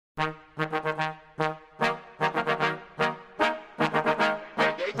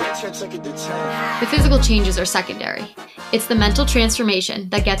second to 10. The physical changes are secondary. It's the mental transformation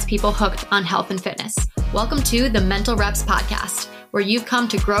that gets people hooked on health and fitness. Welcome to the Mental Reps Podcast, where you've come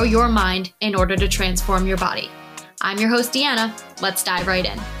to grow your mind in order to transform your body. I'm your host, Deanna. Let's dive right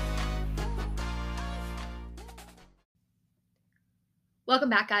in. Welcome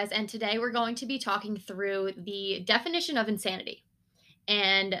back, guys. And today we're going to be talking through the definition of insanity.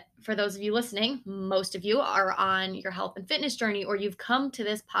 And for those of you listening, most of you are on your health and fitness journey, or you've come to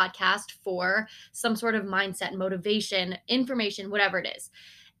this podcast for some sort of mindset, motivation, information, whatever it is.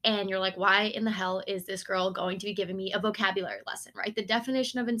 And you're like, why in the hell is this girl going to be giving me a vocabulary lesson, right? The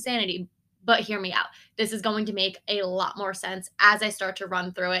definition of insanity. But hear me out. This is going to make a lot more sense as I start to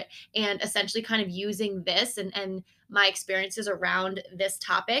run through it, and essentially kind of using this and my experiences around this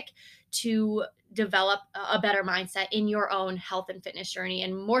topic to develop a better mindset in your own health and fitness journey,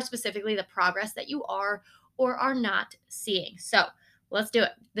 and more specifically, the progress that you are or are not seeing. So let's do it.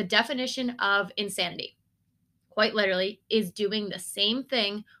 The definition of insanity, quite literally, is doing the same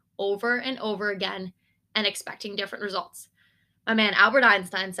thing over and over again and expecting different results. My man Albert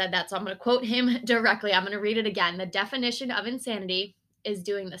Einstein said that, so I'm going to quote him directly. I'm going to read it again. The definition of insanity is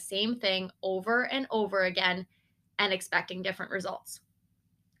doing the same thing over and over again and expecting different results.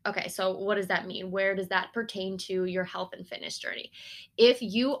 Okay, so what does that mean? Where does that pertain to your health and fitness journey? If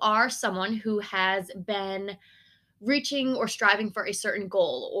you are someone who has been reaching or striving for a certain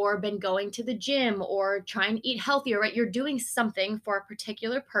goal, or been going to the gym, or trying to eat healthier, right? You're doing something for a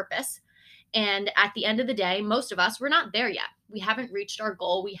particular purpose. And at the end of the day, most of us, we're not there yet. We haven't reached our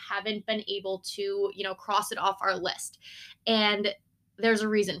goal. We haven't been able to, cross it off our list. And there's a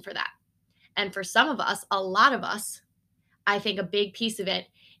reason for that. And for some of us, a lot of us, I think a big piece of it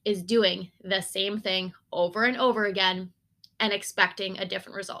is doing the same thing over and over again and expecting a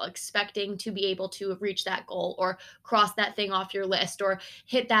different result, expecting to be able to reach that goal or cross that thing off your list or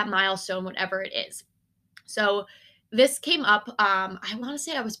hit that milestone, whatever it is. So this came up, I want to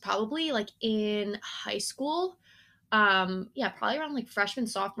say I was probably like in high school. Probably around like freshman,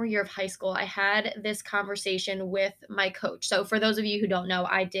 sophomore year of high school. I had this conversation with my coach. So for those of you who don't know,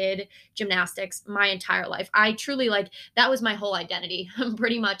 I did gymnastics my entire life. I truly that was my whole identity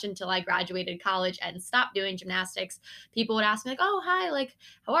pretty much until I graduated college and stopped doing gymnastics. People would ask me oh, hi,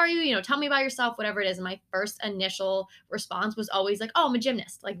 how are you? Tell me about yourself, whatever it is. And my first initial response was always oh, I'm a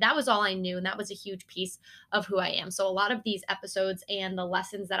gymnast. That was all I knew. And that was a huge piece of who I am. So a lot of these episodes and the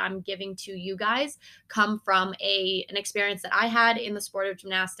lessons that I'm giving to you guys come from an experience that I had in the sport of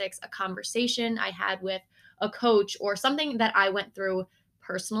gymnastics, a conversation I had with a coach, or something that I went through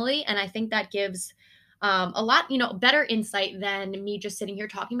personally. And I think that gives a lot, better insight than me just sitting here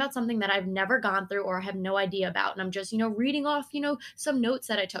talking about something that I've never gone through or have no idea about. And I'm just, reading off, some notes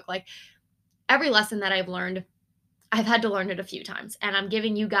that I took. Every lesson that I've learned, I've had to learn it a few times, and I'm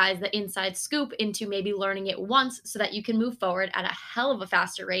giving you guys the inside scoop into maybe learning it once so that you can move forward at a hell of a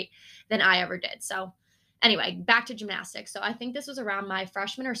faster rate than I ever did. So anyway, back to gymnastics. So I think this was around my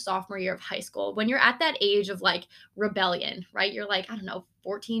freshman or sophomore year of high school, when you're at that age of rebellion, right? You're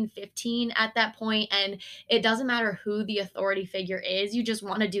 14, 15 at that point, and it doesn't matter who the authority figure is. You just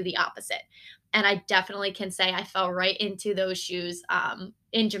want to do the opposite. And I definitely can say I fell right into those shoes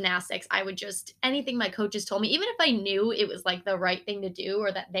in gymnastics. I would just, anything my coaches told me, even if I knew it was the right thing to do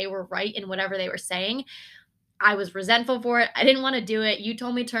or that they were right in whatever they were saying, I was resentful for it. I didn't want to do it. You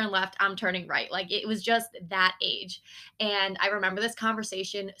told me turn left, I'm turning right. It was just that age. And I remember this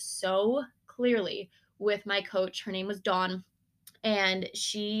conversation so clearly with my coach. Her name was Dawn, and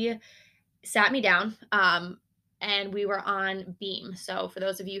she sat me down. And we were on beam. So for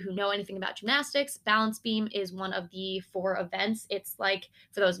those of you who know anything about gymnastics, balance beam is one of the 4 events. It's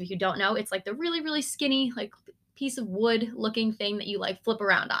for those of you who don't know, it's the really, really skinny, piece of wood looking thing that you flip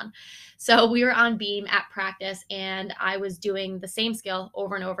around on. So we were on beam at practice, and I was doing the same skill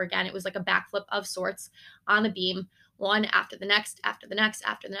over and over again. It was a backflip of sorts on the beam, one after the next, after the next,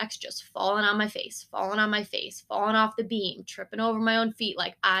 after the next, just falling on my face, falling off the beam, tripping over my own feet.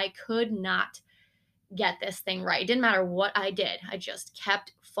 I could not get this thing right. It didn't matter what I did. I just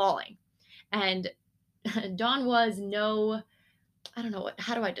kept falling. And Dawn was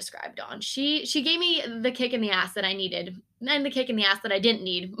how do I describe Dawn? She gave me the kick in the ass that I needed, and the kick in the ass that I didn't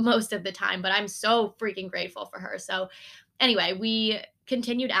need most of the time, but I'm so freaking grateful for her. So anyway, we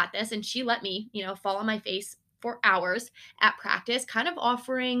continued at this, and she let me, fall on my face for hours at practice, kind of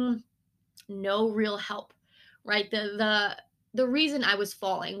offering no real help, right? The reason I was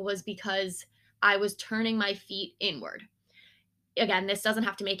falling was because I was turning my feet inward. Again, this doesn't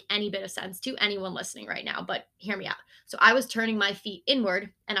have to make any bit of sense to anyone listening right now, but hear me out. So I was turning my feet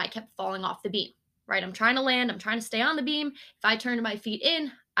inward, and I kept falling off the beam, right? I'm trying to land. I'm trying to stay on the beam. If I turned my feet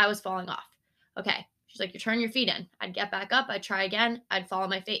in, I was falling off. Okay. She's like, you're turning your feet in. I'd get back up. I'd try again. I'd fall on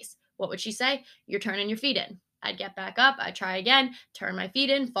my face. What would she say? You're turning your feet in. I'd get back up. I'd try again, turn my feet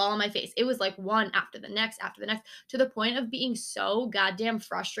in, fall on my face. It was like one after the next, to the point of being so goddamn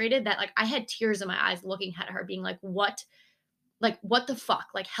frustrated that like I had tears in my eyes looking at her, being like, what the fuck?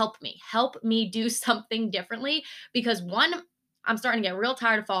 Like, help me do something differently. Because one, I'm starting to get real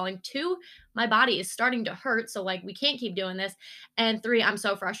tired of falling. Two, my body is starting to hurt. So, like, we can't keep doing this. And three, I'm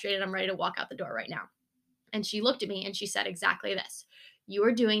so frustrated. I'm ready to walk out the door right now. And she looked at me and she said exactly this: you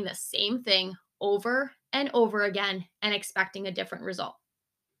are doing the same thing over and over again and expecting a different result.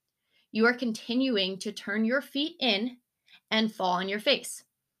 You are continuing to turn your feet in and fall on your face.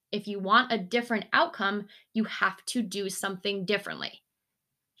 If you want a different outcome, you have to do something differently.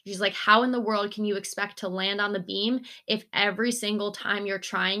 She's like, how in the world can you expect to land on the beam if every single time you're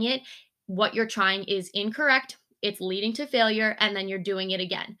trying it, what you're trying is incorrect? It's leading to failure, and then you're doing it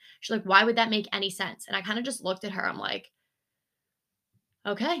again. She's like, why would that make any sense? And I kind of just looked at her. I'm like,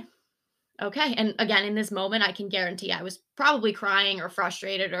 okay, okay. And again, in this moment, I can guarantee I was probably crying or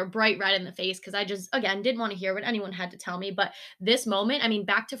frustrated or bright red in the face because I just, again, didn't want to hear what anyone had to tell me. But this moment, I mean,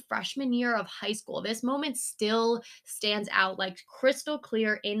 back to freshman year of high school, this moment still stands out like crystal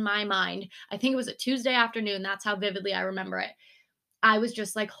clear in my mind. I think it was a Tuesday afternoon. That's how vividly I remember it. I was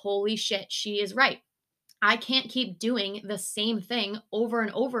just like, holy shit, she is right. I can't keep doing the same thing over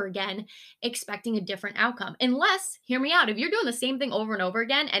and over again, expecting a different outcome. Unless, hear me out, if you're doing the same thing over and over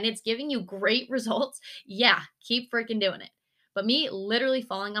again and it's giving you great results, yeah, keep freaking doing it. But me literally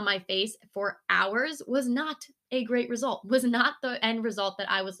falling on my face for hours was not a great result, was not the end result that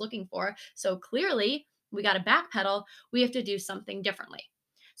I was looking for. So clearly, we got to backpedal. We have to do something differently.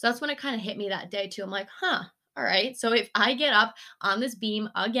 So that's when it kind of hit me that day too. I'm like, huh, all right. So if I get up on this beam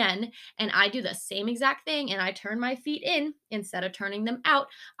again and I do the same exact thing and I turn my feet in instead of turning them out,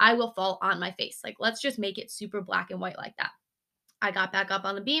 I will fall on my face. Like, let's just make it super black and white like that. I got back up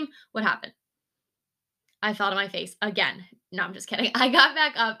on the beam. What happened? I fell to my face again. No, I'm just kidding. I got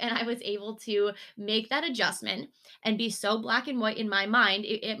back up and I was able to make that adjustment and be so black and white in my mind.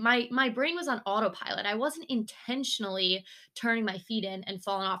 My brain was on autopilot. I wasn't intentionally turning my feet in and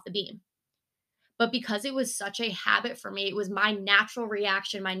falling off the beam. But because it was such a habit for me, it was my natural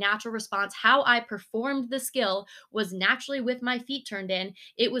reaction, my natural response. How I performed the skill was naturally with my feet turned in.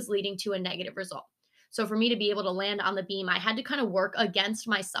 It was leading to a negative result. So for me to be able to land on the beam, I had to kind of work against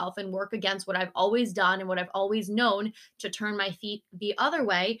myself and work against what I've always done and what I've always known to turn my feet the other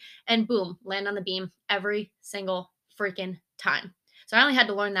way and boom, land on the beam every single freaking time. So I only had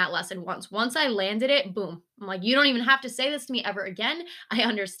to learn that lesson once. Once I landed it, boom. I'm like, you don't even have to say this to me ever again. I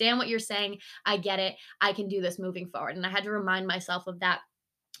understand what you're saying. I get it. I can do this moving forward. And I had to remind myself of that,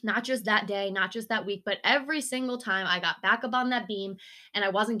 not just that day, not just that week, but every single time I got back up on that beam and I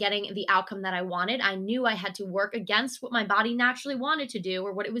wasn't getting the outcome that I wanted. I knew I had to work against what my body naturally wanted to do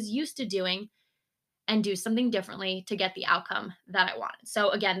or what it was used to doing and do something differently to get the outcome that I wanted.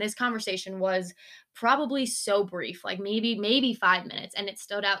 So again, this conversation was probably so brief, like maybe 5 minutes, and it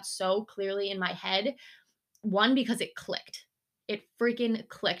stood out so clearly in my head. One, because it clicked. It freaking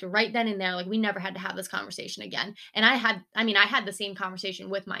clicked right then and there. Like we never had to have this conversation again. And I had the same conversation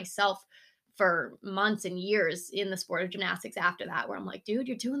with myself for months and years in the sport of gymnastics after that, where I'm like, dude,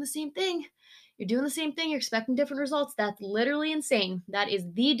 you're doing the same thing. You're doing the same thing. You're expecting different results. That's literally insane. That is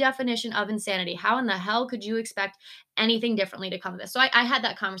the definition of insanity. How in the hell could you expect anything differently to come to this? So I had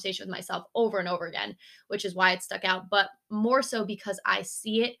that conversation with myself over and over again, which is why it stuck out, but more so because I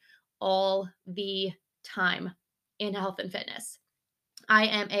see it all the time in health and fitness. I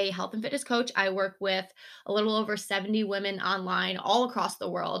am a health and fitness coach. I work with a little over 70 women online all across the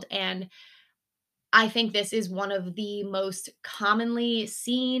world. And I think this is one of the most commonly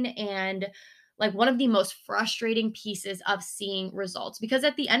seen and like one of the most frustrating pieces of seeing results. Because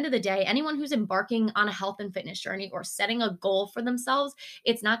at the end of the day, anyone who's embarking on a health and fitness journey or setting a goal for themselves,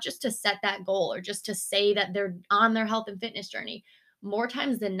 it's not just to set that goal or just to say that they're on their health and fitness journey. More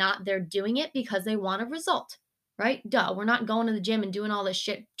times than not, they're doing it because they want a result, right? Duh, we're not going to the gym and doing all this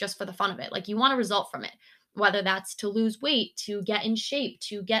shit just for the fun of it. Like you want a result from it, whether that's to lose weight, to get in shape,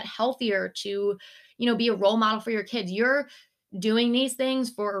 to get healthier, to be a role model for your kids. You're doing these things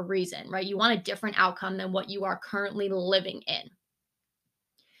for a reason, right? You want a different outcome than what you are currently living in.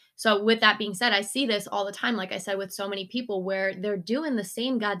 So, with that being said, I see this all the time, like I said, with so many people where they're doing the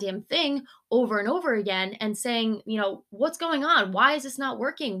same goddamn thing over and over again and saying, what's going on? Why is this not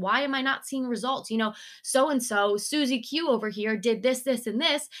working? Why am I not seeing results? So and so, Susie Q over here did this, this, and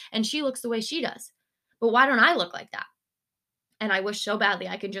this, and she looks the way she does. But why don't I look like that? And I wish so badly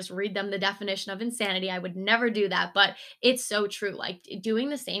I could just read them the definition of insanity. I would never do that, but it's so true. Like doing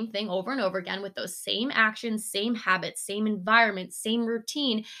the same thing over and over again with those same actions, same habits, same environment, same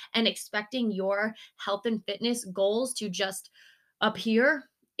routine, and expecting your health and fitness goals to just appear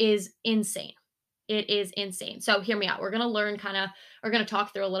is insane. It is insane. So hear me out. We're going to learn we're going to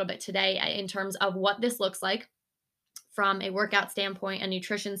talk through a little bit today in terms of what this looks like from a workout standpoint, a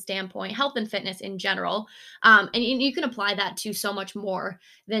nutrition standpoint, health and fitness in general. And you can apply that to so much more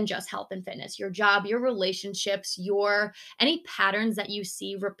than just health and fitness, your job, your relationships, your any patterns that you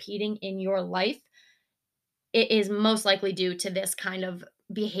see repeating in your life. It is most likely due to this kind of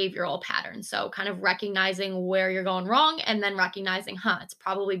behavioral pattern. So, kind of recognizing where you're going wrong and then recognizing, it's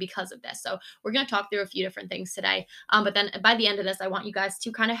probably because of this. So, we're going to talk through a few different things today. But then by the end of this, I want you guys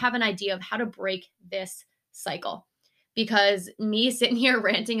to kind of have an idea of how to break this cycle. Because me sitting here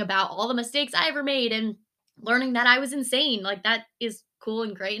ranting about all the mistakes I ever made and learning that I was insane, like that is cool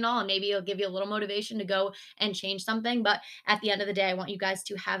and great and all. And maybe it'll give you a little motivation to go and change something. But at the end of the day, I want you guys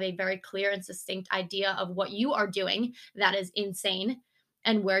to have a very clear and succinct idea of what you are doing that is insane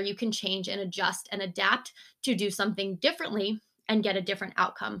and where you can change and adjust and adapt to do something differently and get a different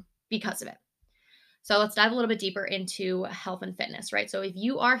outcome because of it. So let's dive a little bit deeper into health and fitness, right? So if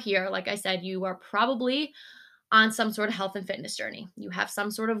you are here, like I said, you are probably on some sort of health and fitness journey. You have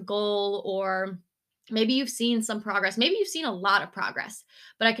some sort of goal, or maybe you've seen some progress. Maybe you've seen a lot of progress,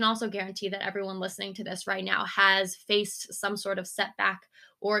 but I can also guarantee that everyone listening to this right now has faced some sort of setback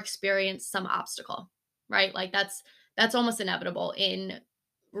or experienced some obstacle, right? Like that's almost inevitable in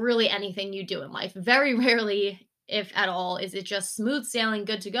really anything you do in life. Very rarely, if at all, is it just smooth sailing,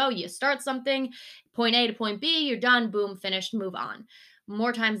 good to go. You start something, point A to point B, you're done, boom, finished, move on.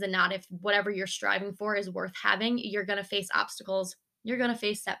 More times than not, if whatever you're striving for is worth having, you're going to face obstacles, you're going to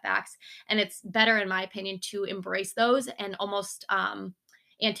face setbacks, and it's better, in my opinion, to embrace those and almost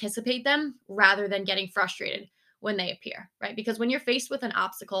anticipate them rather than getting frustrated when they appear, right? Because when you're faced with an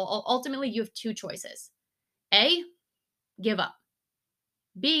obstacle, ultimately you have two choices: A, give up;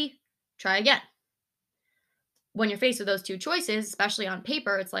 B, try again. When you're faced with those two choices, especially on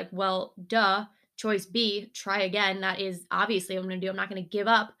paper, it's like, well, duh, choice B, try again. That is obviously what I'm going to do. I'm not going to give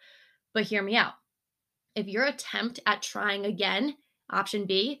up. But hear me out. If your attempt at trying again, option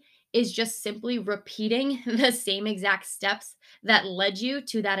B, is just simply repeating the same exact steps that led you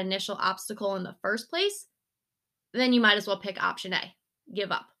to that initial obstacle in the first place, then you might as well pick option A,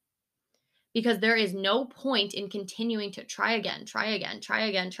 give up. Because there is no point in continuing to try again, try again, try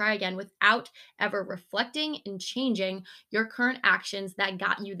again, try again without ever reflecting and changing your current actions that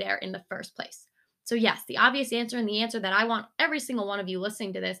got you there in the first place. So, yes, the obvious answer and the answer that I want every single one of you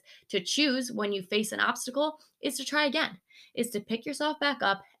listening to this to choose when you face an obstacle is to try again, is to pick yourself back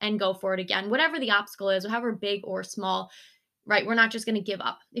up and go for it again. Whatever the obstacle is, however big or small, right? We're not just going to give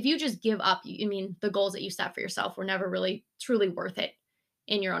up. If you just give up, the goals that you set for yourself were never really truly worth it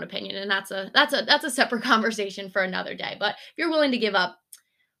in your own opinion. And that's a separate conversation for another day. But if you're willing to give up,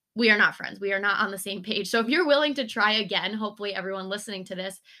 we are not friends. We are not on the same page. So if you're willing to try again, hopefully everyone listening to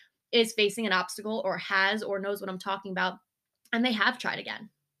this is facing an obstacle or has or knows what I'm talking about, and they have tried again.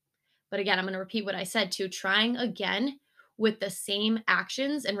 But again, I'm going to repeat what I said too. Trying again with the same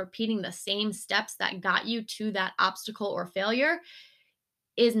actions and repeating the same steps that got you to that obstacle or failure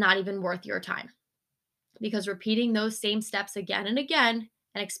is not even worth your time. Because repeating those same steps again and again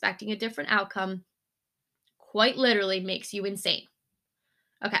and expecting a different outcome quite literally makes you insane.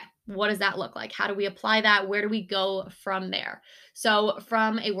 Okay, what does that look like? How do we apply that? Where do we go from there? So,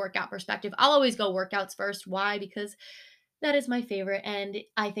 from a workout perspective, I'll always go workouts first. Why? Because that is my favorite, and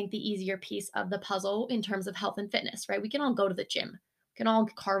I think the easier piece of the puzzle in terms of health and fitness, right? We can all go to the gym, we can all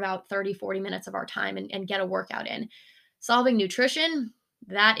carve out 30, 40 minutes of our time and get a workout in. Solving nutrition,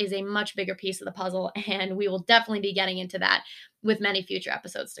 that is a much bigger piece of the puzzle, and we will definitely be getting into that with many future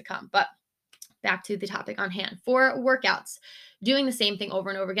episodes to come. But back to the topic on hand. For workouts, doing the same thing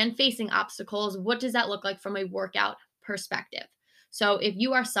over and over again, facing obstacles, what does that look like from a workout perspective? So if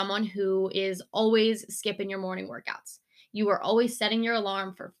you are someone who is always skipping your morning workouts, you are always setting your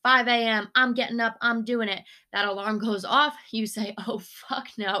alarm for 5 a.m. I'm getting up, I'm doing it. That alarm goes off. You say, oh, fuck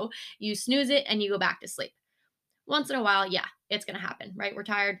no. You snooze it and you go back to sleep. Once in a while, yeah, it's going to happen, right? We're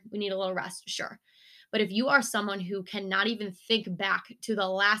tired. We need a little rest. Sure. But if you are someone who cannot even think back to the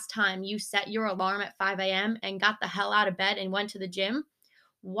last time you set your alarm at 5 a.m. and got the hell out of bed and went to the gym,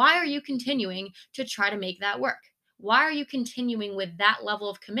 why are you continuing to try to make that work? Why are you continuing with that level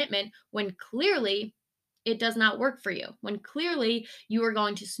of commitment when clearly it does not work for you? When clearly you are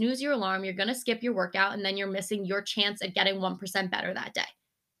going to snooze your alarm, you're going to skip your workout, and then you're missing your chance at getting 1% better that day.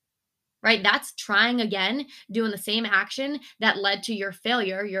 right? That's trying again, doing the same action that led to your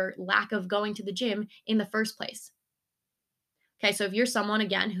failure, your lack of going to the gym in the first place. Okay, so if you're someone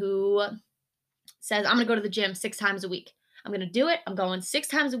again who says, I'm gonna go to the gym 6 times a week, I'm gonna do it. I'm going 6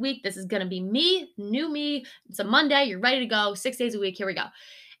 times a week. This is gonna be me, new me. It's a Monday. You're ready to go 6 days a week. Here we go.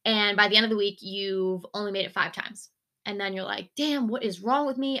 And by the end of the week, you've only made it 5 times. And then you're like, damn, what is wrong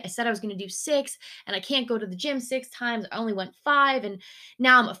with me? I said I was going to do 6 and I can't go to the gym 6 times. I only went 5 and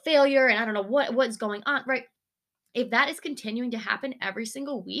now I'm a failure and I don't know what's going on, right? If that is continuing to happen every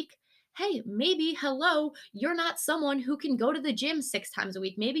single week, hey, maybe, hello, you're not someone who can go to the gym 6 times a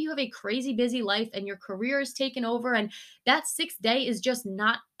week. Maybe you have a crazy busy life and your career is taken over, and that 6th day is just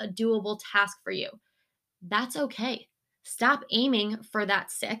not a doable task for you. That's okay. Stop aiming for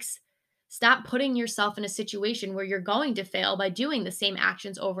that 6. Stop putting yourself in a situation where you're going to fail by doing the same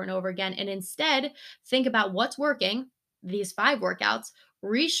actions over and over again. And instead, think about what's working, these 5 workouts,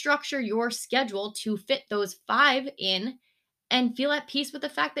 restructure your schedule to fit those 5 in, and feel at peace with the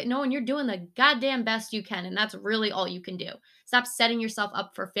fact that knowing you're doing the goddamn best you can. And that's really all you can do. Stop setting yourself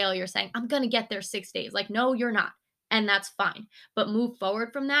up for failure saying, I'm going to get there 6 days. Like, no, you're not. And that's fine. But move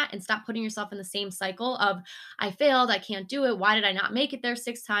forward from that and stop putting yourself in the same cycle of, I failed. I can't do it. Why did I not make it there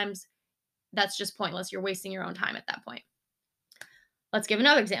 6 times? That's just pointless. You're wasting your own time at that point. Let's give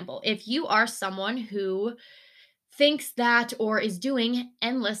another example. If you are someone who thinks that or is doing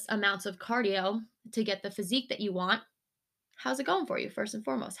endless amounts of cardio to get the physique that you want, how's it going for you? First and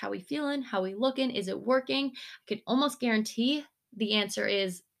foremost, how we feeling? How we looking? Is it working? I could almost guarantee the answer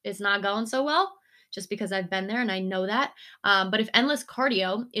is it's not going so well, just because I've been there and I know that. But if endless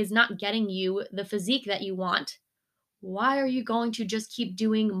cardio is not getting you the physique that you want, why are you going to just keep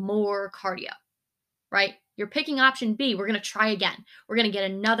doing more cardio? Right? You're picking option B. We're going to try again. We're going to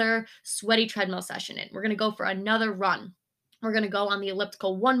get another sweaty treadmill session in. We're going to go for another run. We're going to go on the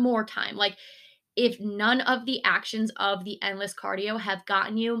elliptical one more time. Like, if none of the actions of the endless cardio have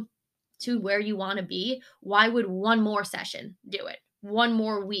gotten you to where you want to be, why would one more session do it? One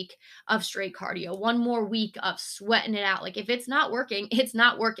more week of straight cardio, one more week of sweating it out. Like, if it's not working, it's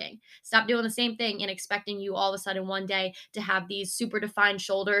not working. Stop doing the same thing and expecting you all of a sudden one day to have these super defined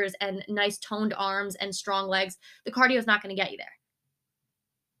shoulders and nice toned arms and strong legs. The cardio is not going to get you there.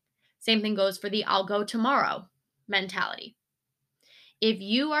 Same thing goes for the I'll go tomorrow mentality. If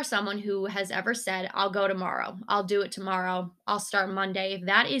you are someone who has ever said, I'll go tomorrow, I'll do it tomorrow, I'll start Monday, if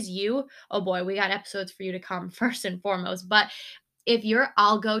that is you, oh boy, we got episodes for you to come first and foremost. But if your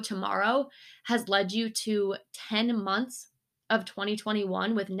I'll go tomorrow has led you to 10 months of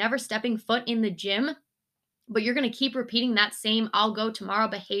 2021 with never stepping foot in the gym, but you're going to keep repeating that same I'll go tomorrow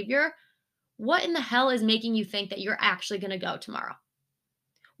behavior, what in the hell is making you think that you're actually going to go tomorrow?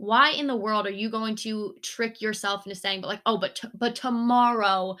 Why in the world are you going to trick yourself into saying, but like, oh, but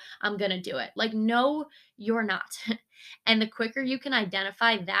tomorrow I'm going to do it? Like, no, you're not. And the quicker you can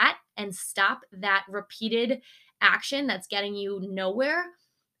identify that and stop that repeated action that's getting you nowhere,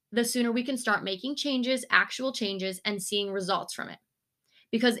 the sooner we can start making changes, actual changes, and seeing results from it.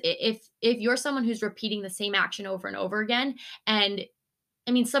 Because if you're someone who's repeating the same action over and over again, and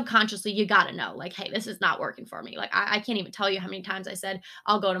I mean, subconsciously, you got to know, like, hey, this is not working for me. Like, I can't even tell you how many times I said,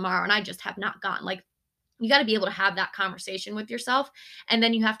 I'll go tomorrow, and I just have not gone. Like, you got to be able to have that conversation with yourself. And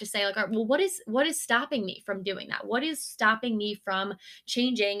then you have to say, like, all right, well, what is stopping me from doing that? What is stopping me from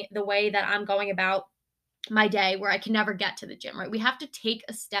changing the way that I'm going about my day where I can never get to the gym, right? We have to take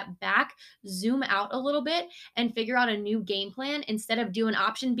a step back, zoom out a little bit, and figure out a new game plan instead of doing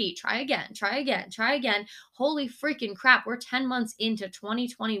option B. Try again, try again, try again. Holy freaking crap, we're 10 months into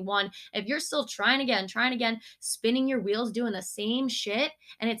 2021. If you're still trying again, spinning your wheels, doing the same shit,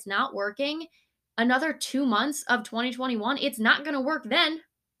 and it's not working, another 2 months of 2021, it's not going to work then.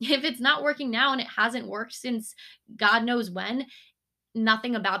 If it's not working now and it hasn't worked since God knows when,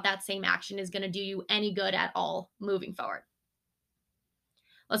 nothing about that same action is going to do you any good at all moving forward.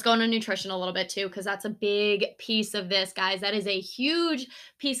 Let's go into nutrition a little bit too, because that's a big piece of this, guys. That is a huge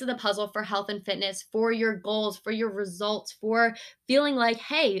piece of the puzzle for health and fitness, for your goals, for your results, for feeling like,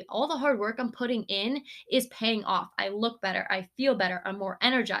 hey, all the hard work I'm putting in is paying off. I look better. I feel better. I'm more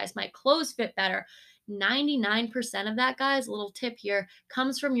energized. My clothes fit better. 99% of that, guys, a little tip here,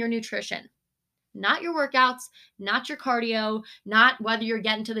 comes from your nutrition. Not your workouts, not your cardio, not whether you're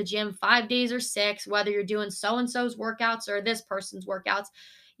getting to the gym 5 days or 6, whether you're doing so and so's workouts or this person's workouts.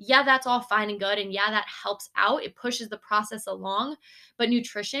 Yeah, that's all fine and good. And yeah, that helps out. It pushes the process along. But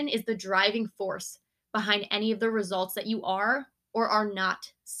nutrition is the driving force behind any of the results that you are or are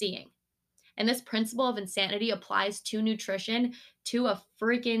not seeing. And this principle of insanity applies to nutrition to a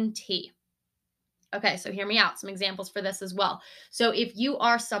freaking T. Okay, so hear me out. Some examples for this as well. So if you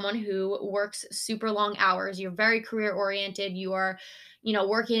are someone who works super long hours, you're very career oriented, you are,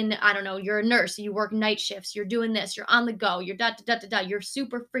 working, I don't know, you're a nurse, you work night shifts, you're doing this, you're on the go, you're da da da da da, you're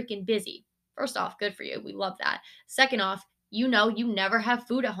super freaking busy. First off, good for you. We love that. Second off, you never have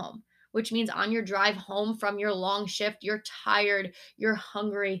food at home, which means on your drive home from your long shift, you're tired, you're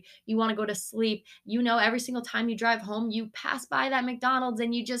hungry, you want to go to sleep. Every single time you drive home, you pass by that McDonald's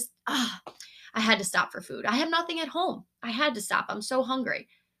and you just, I had to stop for food. I have nothing at home. I had to stop. I'm so hungry,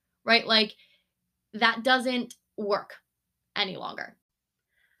 right? Like that doesn't work any longer.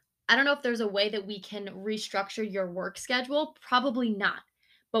 I don't know if there's a way that we can restructure your work schedule. Probably not.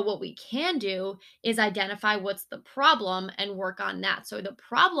 But what we can do is identify what's the problem and work on that. So the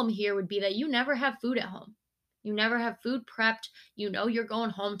problem here would be that you never have food at home. You never have food prepped. You're going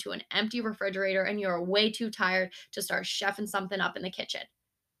home to an empty refrigerator and you're way too tired to start chefing something up in the kitchen,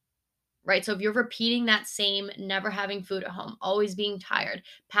 right? So if you're repeating that same never having food at home, always being tired,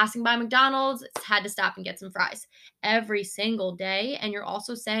 passing by McDonald's, it's had to stop and get some fries every single day, and you're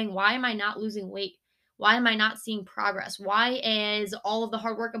also saying, why am I not losing weight? Why am I not seeing progress? Why is all of the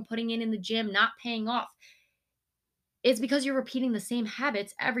hard work I'm putting in the gym not paying off? It's because you're repeating the same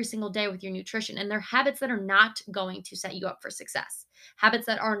habits every single day with your nutrition, and they're habits that are not going to set you up for success. Habits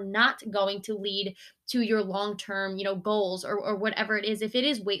that are not going to lead to your long-term, goals or whatever it is. If it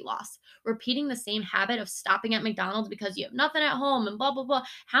is weight loss, repeating the same habit of stopping at McDonald's because you have nothing at home and blah blah blah.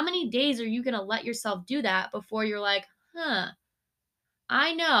 How many days are you going to let yourself do that before you're like, "Huh,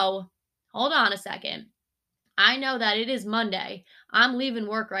 I know. Hold on a second. I know that it is Monday. I'm leaving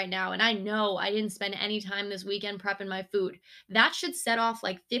work right now, and I know I didn't spend any time this weekend prepping my food." That should set off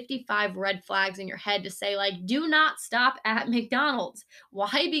like 55 red flags in your head to say, like, do not stop at McDonald's.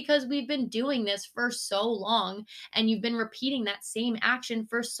 Why? Because we've been doing this for so long, and you've been repeating that same action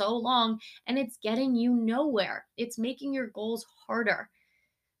for so long, and it's getting you nowhere. It's making your goals harder.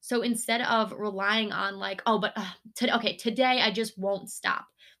 So instead of relying on like, oh, but okay, today I just won't stop.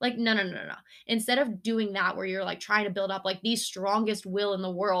 Like, no, no, no, no, no. Instead of doing that, where you're like trying to build up like the strongest will in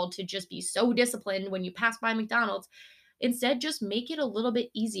the world to just be so disciplined when you pass by McDonald's, instead just make it a little bit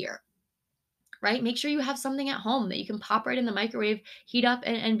easier, right? Make sure you have something at home that you can pop right in the microwave, heat up,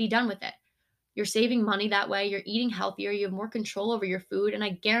 and be done with it. You're saving money that way. You're eating healthier. You have more control over your food. And I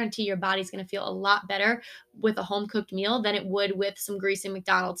guarantee your body's going to feel a lot better with a home cooked meal than it would with some greasy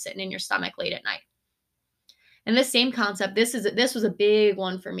McDonald's sitting in your stomach late at night. And this same concept, this was a big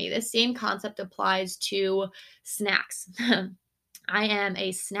one for me. This same concept applies to snacks. I am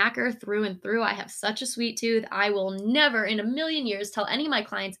a snacker through and through. I have such a sweet tooth. I will never in a million years tell any of my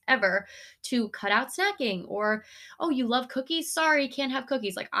clients ever to cut out snacking or, oh, you love cookies? Sorry, can't have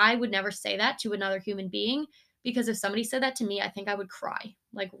cookies. Like, I would never say that to another human being because if somebody said that to me, I think I would cry.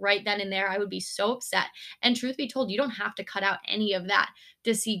 Like, right then and there, I would be so upset. And truth be told, you don't have to cut out any of that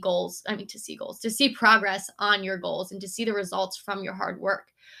to see goals. I mean, to see progress on your goals and to see the results from your hard work.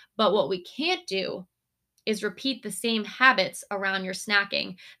 But what we can't do is repeat the same habits around your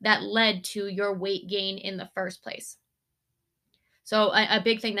snacking that led to your weight gain in the first place. So, a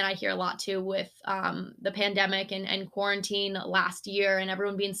big thing that I hear a lot too with the pandemic and quarantine last year and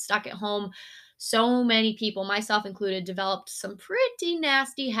everyone being stuck at home, so many people, myself included, developed some pretty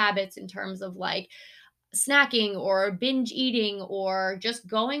nasty habits in terms of like snacking or binge eating or just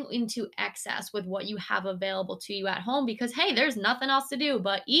going into excess with what you have available to you at home because, hey, there's nothing else to do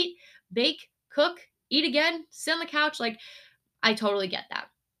but eat, bake, cook, eat again, sit on the couch. Like, I totally get that.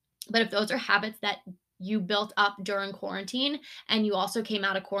 But if those are habits that you built up during quarantine and you also came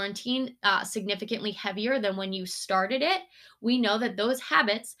out of quarantine significantly heavier than when you started it, we know that those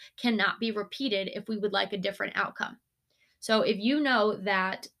habits cannot be repeated if we would like a different outcome. So if you know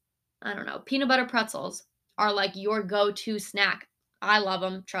that, I don't know, peanut butter pretzels are like your go to snack, I love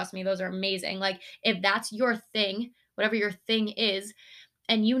them. Trust me, those are amazing. Like, if that's your thing, whatever your thing is,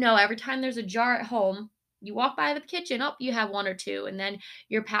 and every time there's a jar at home, you walk by the kitchen, oh, you have one or two, and then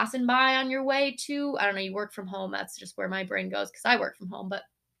you're passing by on your way to, I don't know, you work from home. That's just where my brain goes because I work from home, but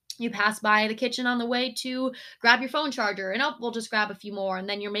you pass by the kitchen on the way to grab your phone charger and, oh, we'll just grab a few more, and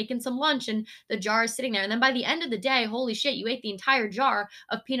then you're making some lunch and the jar is sitting there, and then by the end of the day, holy shit, you ate the entire jar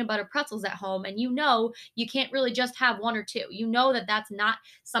of peanut butter pretzels at home, and you can't really just have one or two. That that's not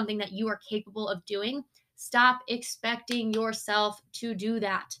something that you are capable of doing. Stop expecting yourself to do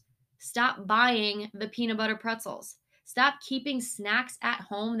that. Stop buying the peanut butter pretzels. Stop keeping snacks at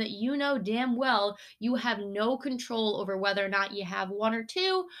home that damn well you have no control over whether or not you have one or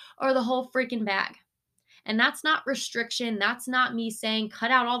two or the whole freaking bag. And that's not restriction. That's not me saying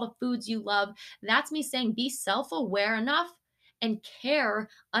cut out all the foods you love. That's me saying be self aware enough and care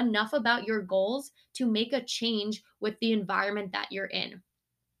enough about your goals to make a change with the environment that you're in.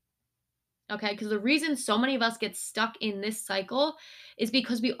 Okay, because the reason so many of us get stuck in this cycle is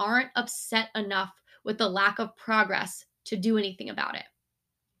because we aren't upset enough with the lack of progress to do anything about it.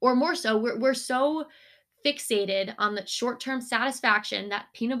 Or more so, we're so fixated on the short-term satisfaction, that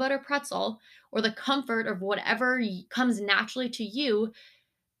peanut butter pretzel, or the comfort of whatever comes naturally to you,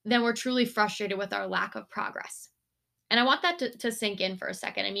 then we're truly frustrated with our lack of progress. And I want that to sink in for a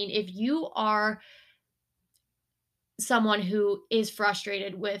second. I mean, if you are someone who is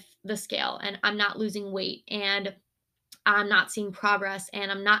frustrated with the scale and I'm not losing weight and I'm not seeing progress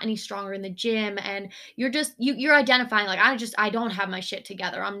and I'm not any stronger in the gym, and you're identifying like I don't have my shit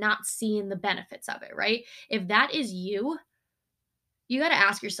together. I'm not seeing the benefits of it, right? If that is you, you got to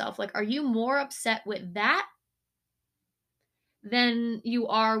ask yourself like, are you more upset with that than you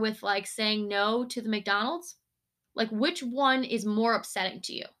are with like saying no to the McDonald's? Like, which one is more upsetting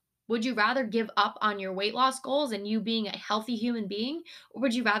to you? Would you rather give up on your weight loss goals and you being a healthy human being, or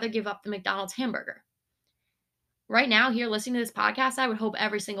would you rather give up the McDonald's hamburger? Right now, here listening to this podcast, I would hope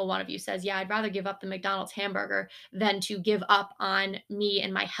every single one of you says, yeah, I'd rather give up the McDonald's hamburger than to give up on me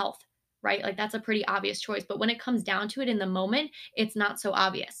and my health, right? Like, that's a pretty obvious choice. But when it comes down to it in the moment, it's not so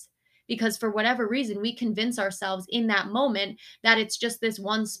obvious because for whatever reason, we convince ourselves in that moment that it's just this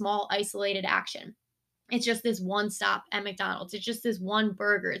one small isolated action. It's just this one stop at McDonald's. It's just this one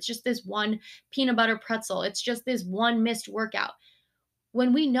burger. It's just this one peanut butter pretzel. It's just this one missed workout.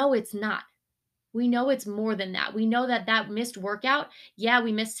 When we know it's not. We know it's more than that. We know that that missed workout, yeah,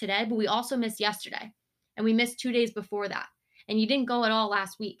 we missed today, but we also missed yesterday. And we missed 2 days before that. And you didn't go at all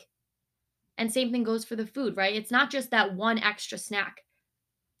last week. And same thing goes for the food, right? It's not just that one extra snack.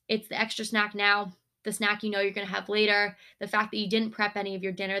 It's the extra snack now, the snack you know you're going to have later, the fact that you didn't prep any of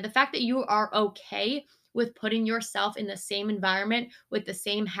your dinner, the fact that you are okay with putting yourself in the same environment with the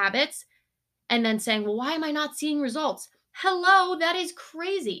same habits and then saying, well, why am I not seeing results? Hello, that is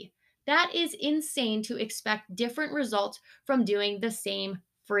crazy. That is insane to expect different results from doing the same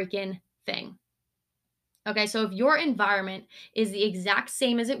freaking thing. Okay, so if your environment is the exact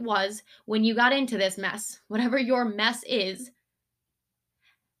same as it was when you got into this mess, whatever your mess is,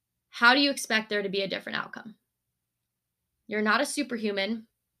 how do you expect there to be a different outcome? You're not a superhuman,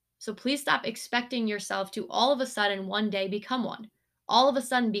 so please stop expecting yourself to all of a sudden one day become one. All of a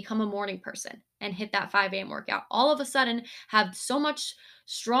sudden become a morning person and hit that 5 a.m. workout. All of a sudden have so much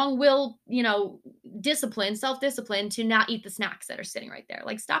strong will, discipline, self discipline to not eat the snacks that are sitting right there.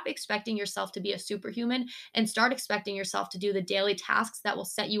 Like, stop expecting yourself to be a superhuman and start expecting yourself to do the daily tasks that will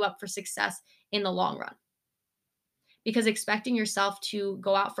set you up for success in the long run, because expecting yourself to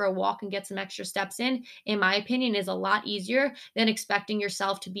go out for a walk and get some extra steps in my opinion, is a lot easier than expecting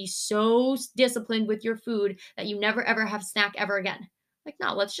yourself to be so disciplined with your food that you never ever have a snack ever again. Like,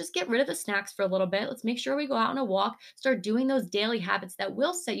 no, let's just get rid of the snacks for a little bit. Let's make sure we go out on a walk, start doing those daily habits that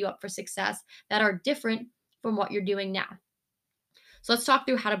will set you up for success that are different from what you're doing now. So let's talk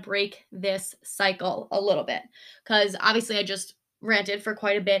through how to break this cycle a little bit. Because obviously, I just ranted for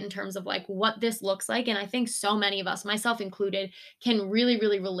quite a bit in terms of like what this looks like. And I think so many of us, myself included, can really,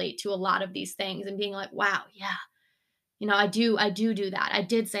 really relate to a lot of these things and being like, wow, yeah. I do that. I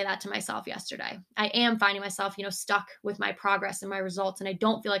did say that to myself yesterday. I am finding myself, stuck with my progress and my results, and I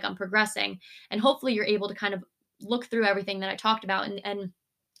don't feel like I'm progressing. And hopefully, you're able to kind of look through everything that I talked about and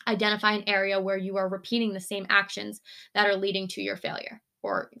identify an area where you are repeating the same actions that are leading to your failure,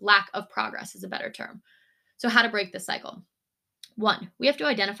 or lack of progress is a better term. So, how to break this cycle? One, we have to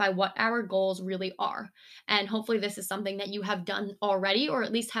identify what our goals really are. And hopefully, this is something that you have done already, or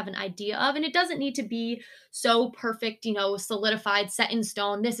at least have an idea of. And it doesn't need to be so perfect, solidified, set in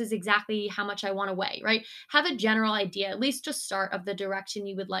stone. This is exactly how much I want to weigh, right? Have a general idea, at least to start, of the direction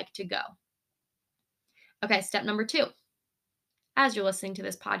you would like to go. Okay, step number 2. As you're listening to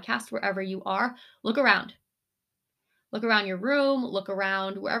this podcast, wherever you are, look around. Look around your room, look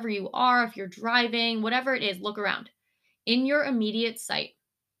around wherever you are. If you're driving, whatever it is, look around. In your immediate sight,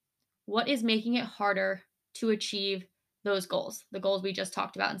 what is making it harder to achieve those goals, the goals we just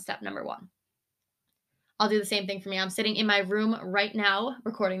talked about in step number 1? I'll do the same thing for me. I'm sitting in my room right now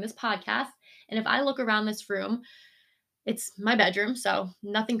recording this podcast. And if I look around this room, it's my bedroom, so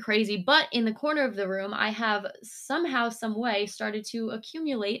nothing crazy. But in the corner of the room, I have somehow, some way started to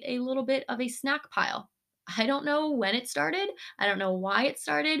accumulate a little bit of a snack pile. I don't know when it started. I don't know why it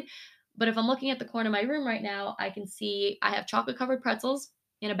started. But if I'm looking at the corner of my room right now, I can see I have chocolate covered pretzels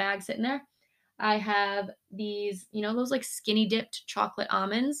in a bag sitting there. I have these, those like skinny dipped chocolate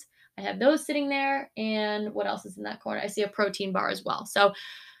almonds. I have those sitting there. And what else is in that corner? I see a protein bar as well. So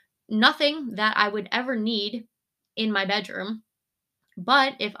nothing that I would ever need in my bedroom,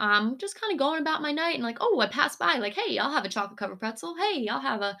 But if I'm just kind of going about my night and like, oh, I pass by, like, hey, I'll have a chocolate covered pretzel. Hey, I'll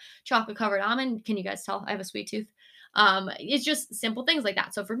have a chocolate covered almond. Can you guys tell I have a sweet tooth? It's just simple things like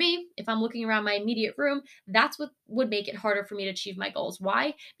that. So for me, if I'm looking around my immediate room, that's what would make it harder for me to achieve my goals.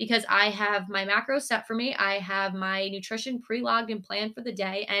 Why? Because I have my macros set for me. I have my nutrition pre-logged and planned for the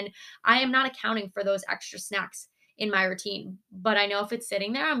day, and I am not accounting for those extra snacks in my routine. But I know if it's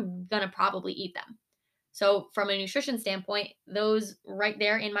sitting there, I'm gonna probably eat them. So, from a nutrition standpoint, those right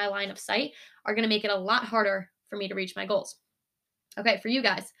there in my line of sight are going to make it a lot harder for me to reach my goals. Okay, for you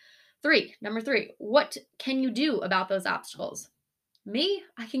guys, number three, what can you do about those obstacles? Me,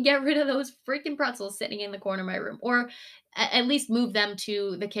 I can get rid of those freaking pretzels sitting in the corner of my room, or at least move them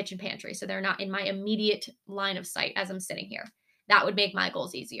to the kitchen pantry so they're not in my immediate line of sight as I'm sitting here. That would make my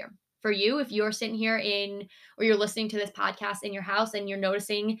goals easier. For you, if you're sitting here or you're listening to this podcast in your house and you're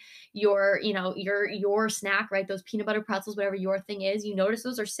noticing your snack, right? Those peanut butter pretzels, whatever your thing is, you notice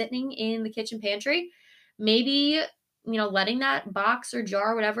those are sitting in the kitchen pantry. Maybe, letting that box or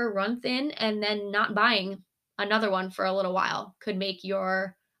jar, whatever, run thin and then not buying another one for a little while could make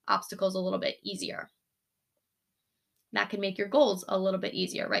your obstacles a little bit easier. That can make your goals a little bit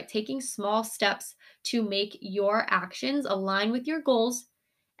easier, right? Taking small steps to make your actions align with your goals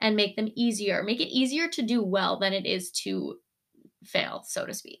and make them easier. Make it easier to do well than it is to fail, so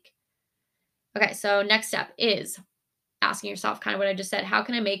to speak. Okay, so next step is asking yourself kind of what I just said. How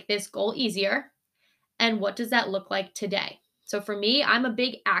can I make this goal easier? And what does that look like today? So for me, I'm a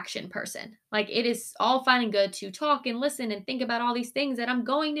big action person. Like, it is all fine and good to talk and listen and think about all these things that I'm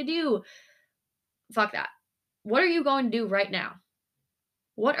going to do. Fuck that. What are you going to do right now?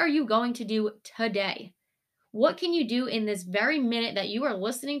 What are you going to do today? What can you do in this very minute that you are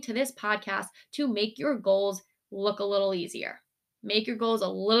listening to this podcast to make your goals look a little easier? Make your goals a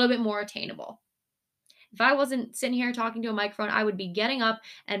little bit more attainable. If I wasn't sitting here talking to a microphone, I would be getting up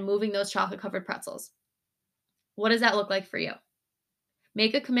and moving those chocolate covered pretzels. What does that look like for you?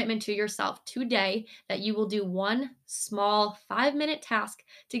 Make a commitment to yourself today that you will do one small 5-minute task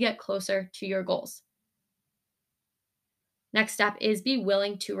to get closer to your goals. Next step is be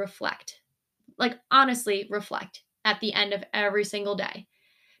willing to reflect. Like, honestly, reflect at the end of every single day.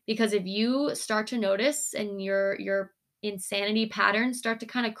 Because if you start to notice and your insanity patterns start to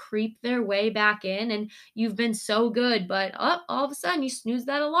kind of creep their way back in, and you've been so good, but all of a sudden you snooze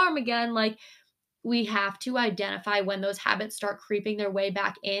that alarm again, like, we have to identify when those habits start creeping their way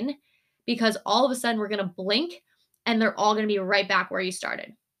back in, because all of a sudden we're going to blink and they're all going to be right back where you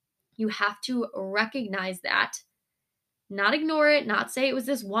started. You have to recognize that, not ignore it, not say it was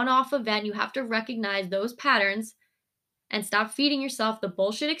this one-off event. You have to recognize those patterns and stop feeding yourself the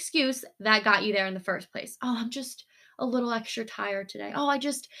bullshit excuse that got you there in the first place. Oh, I'm just a little extra tired today. Oh, I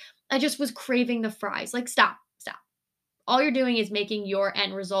just was craving the fries. Like, stop. All you're doing is making your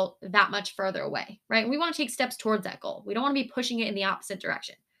end result that much further away, right? And we want to take steps towards that goal. We don't want to be pushing it in the opposite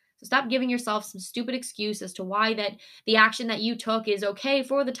direction. So stop giving yourself some stupid excuse as to why that the action that you took is okay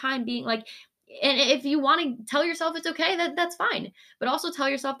for the time being. Like, and if you want to tell yourself it's okay, that's fine. But also tell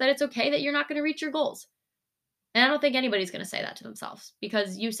yourself that it's okay that you're not going to reach your goals. And I don't think anybody's going to say that to themselves,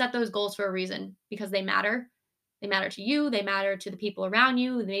 because you set those goals for a reason, because they matter. They matter to you, they matter to the people around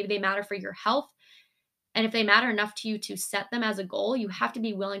you, maybe they matter for your health. And if they matter enough to you to set them as a goal, you have to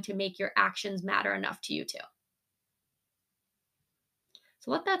be willing to make your actions matter enough to you too.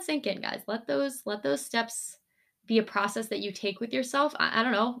 So let that sink in, guys. Let those steps be a process that you take with yourself. I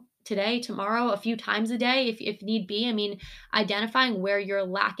don't know, today, tomorrow, a few times a day, if need be. I mean, identifying where you're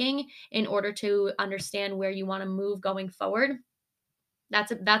lacking in order to understand where you want to move going forward.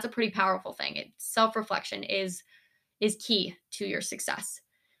 That's a pretty powerful thing. Self-reflection is key to your success.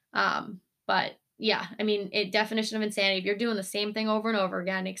 But yeah, I mean, definition of insanity. If you're doing the same thing over and over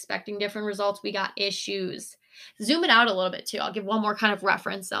again, expecting different results, we got issues. Zoom it out a little bit too. I'll give one more kind of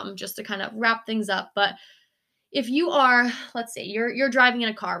reference, just to kind of wrap things up. But if you are, let's say you're driving in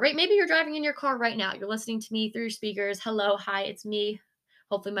a car, right? Maybe you're driving in your car right now. You're listening to me through your speakers. Hello, hi, it's me.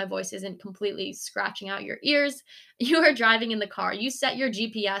 Hopefully my voice isn't completely scratching out your ears. You are driving in the car. You set your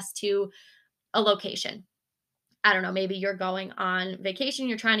GPS to a location. I don't know, maybe you're going on vacation,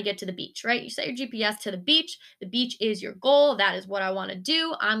 you're trying to get to the beach, right? You set your GPS to the beach. The beach is your goal. That is what I want to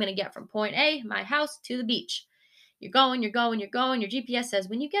do. I'm going to get from point A, my house, to the beach. You're going, you're going, you're going. Your GPS says,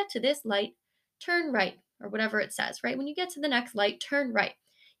 when you get to this light, turn right, or whatever it says, right? When you get to the next light, turn right.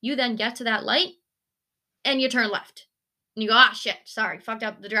 You then get to that light and you turn left. And you go, shit, sorry, fucked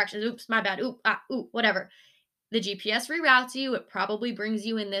up the directions. Oops, my bad. Whatever. The GPS reroutes you. It probably brings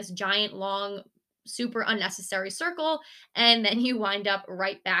you in this giant, long, super unnecessary circle, and then you wind up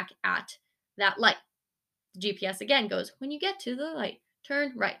right back at that light. The GPS again goes, when you get to the light,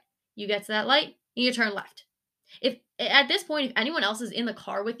 turn right. You get to that light, you turn left. If at this point, if anyone else is in the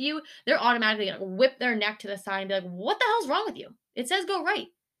car with you, they're automatically gonna whip their neck to the side and be like, what the hell's wrong with you? It says go right.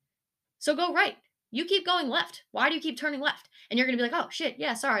 So go right. You keep going left. Why do you keep turning left? And you're going to be like, oh shit,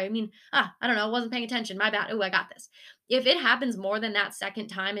 yeah, sorry. I mean, I don't know, wasn't paying attention. My bad. Oh, I got this. If it happens more than that second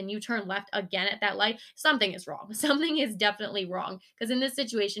time and you turn left again at that light, something is wrong. Something is definitely wrong. Because in this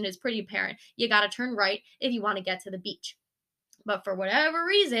situation, it's pretty apparent. You got to turn right if you want to get to the beach. But for whatever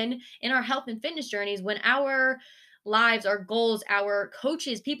reason, in our health and fitness journeys, when our lives, our goals, our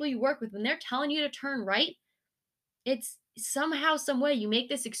coaches, people you work with, when they're telling you to turn right, it's somehow, some way you make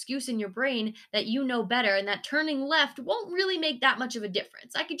this excuse in your brain that you know better and that turning left won't really make that much of a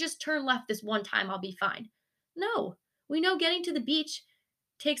difference. I could just turn left this one time, I'll be fine. No, we know getting to the beach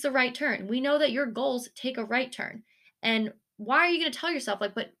takes a right turn. We know that your goals take a right turn. And why are you going to tell yourself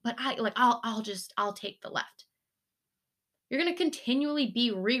like, but I like I'll take the left. You're going to continually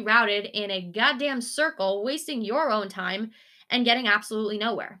be rerouted in a goddamn circle, wasting your own time and getting absolutely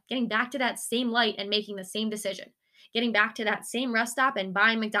nowhere. Getting back to that same light and making the same decision. Getting back to that same rest stop and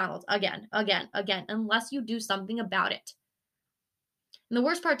buying McDonald's again, again, again, unless you do something about it. And the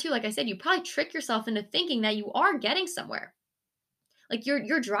worst part, too, like I said, you probably trick yourself into thinking that you are getting somewhere. Like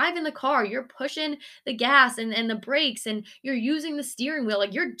you're driving the car, you're pushing the gas and the brakes, and you're using the steering wheel.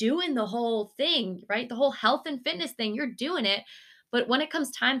 Like you're doing the whole thing, right? The whole health and fitness thing, you're doing it. But when it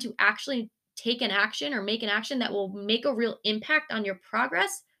comes time to actually take an action or make an action that will make a real impact on your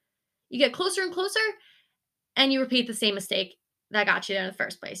progress, you get closer and closer and you repeat the same mistake that got you there in the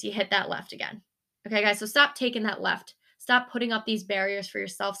first place. You hit that left again. Okay, guys, so stop taking that left. Stop putting up these barriers for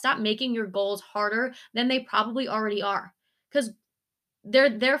yourself. Stop making your goals harder than they probably already are. Because they're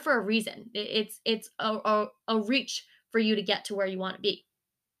there for a reason. It's a reach for you to get to where you want to be.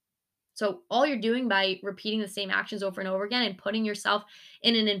 So all you're doing by repeating the same actions over and over again and putting yourself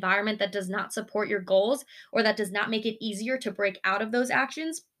in an environment that does not support your goals or that does not make it easier to break out of those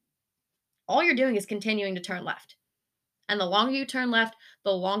actions, all you're doing is continuing to turn left. And the longer you turn left,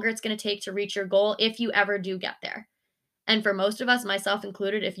 the longer it's going to take to reach your goal if you ever do get there. And for most of us, myself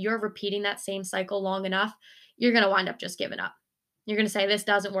included, if you're repeating that same cycle long enough, you're going to wind up just giving up. You're going to say, this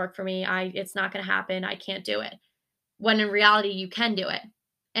doesn't work for me. It's not going to happen. I can't do it. When in reality, you can do it.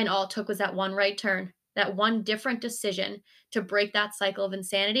 And all it took was that one right turn, that one different decision to break that cycle of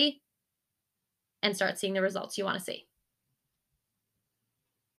insanity and start seeing the results you want to see.